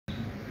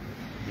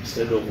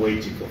instead of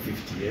waiting for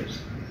 50 years,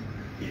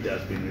 it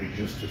has been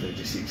reduced to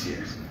 36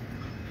 years.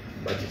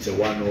 But it's a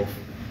one-off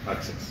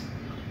access.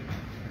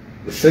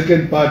 The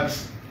second part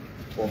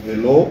of the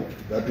law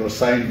that was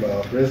signed by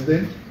our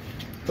President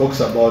talks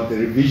about the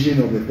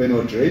revision of the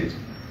penalty rate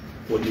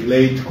for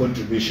delayed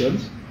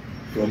contributions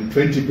from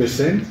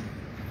 20%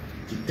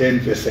 to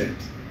 10%.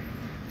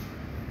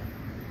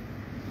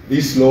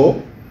 This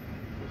law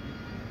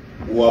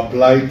will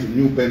apply to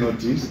new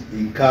penalties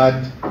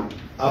incurred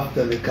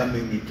after the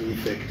coming into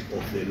effect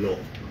of the law.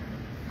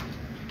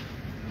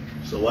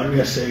 So what we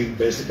are saying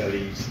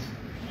basically is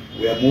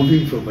we are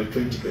moving from a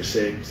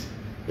 20%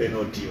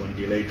 penalty on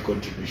delayed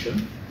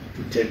contribution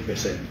to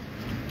 10%.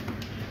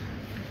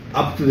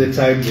 Up to the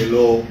time the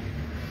law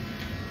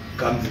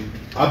comes in,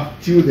 up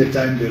till the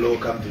time the law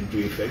comes into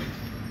effect,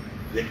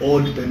 the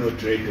old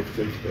penalty rate of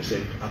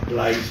 20%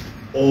 applies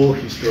to all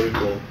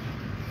historical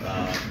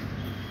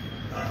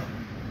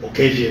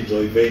occasions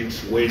or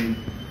events when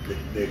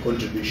the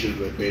contributions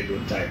were paid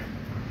on time.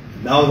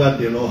 Now that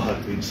the law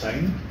has been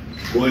signed,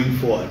 going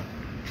forward,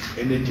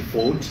 any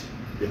default,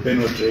 the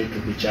penalty rate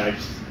will be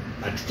charged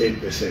at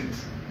 10%.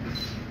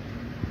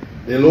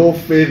 The law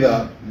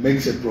further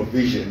makes a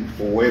provision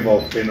for waiver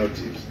of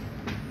penalties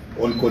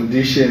on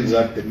conditions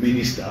that the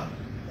minister,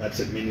 that's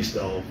the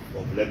Minister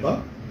of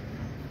Labour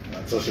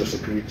and Social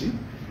Security,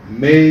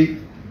 may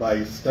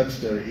by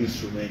statutory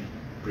instrument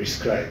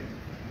prescribe.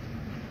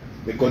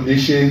 The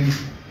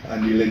conditions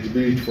and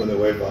eligibility for the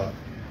waiver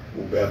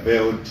will be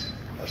availed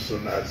as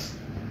soon as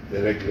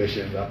the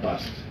regulations are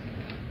passed.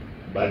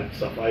 But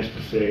suffice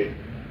to say,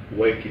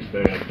 work is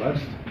very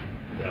advanced.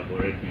 They have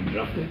already been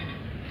drafted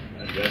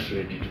and just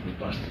ready to be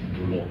passed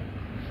into law.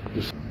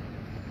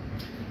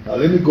 Now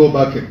let me go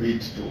back a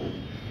bit to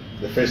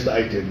the first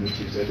item, which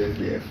is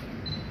ZNPF.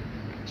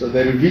 So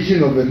the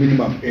revision of the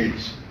minimum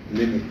age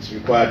limits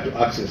required to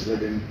access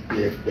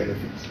ZNPF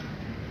benefits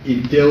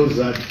entails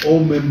that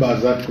all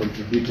members that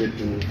contributed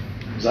to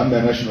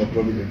Zambia National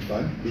Provident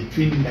Fund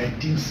between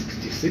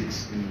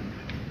 1966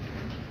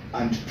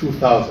 and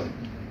 2000,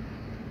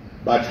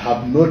 but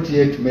have not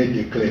yet made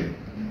a claim,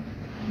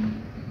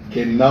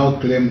 can now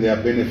claim their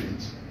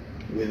benefits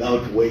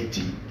without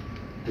waiting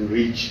to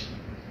reach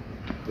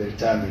the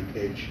retirement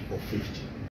age of 50.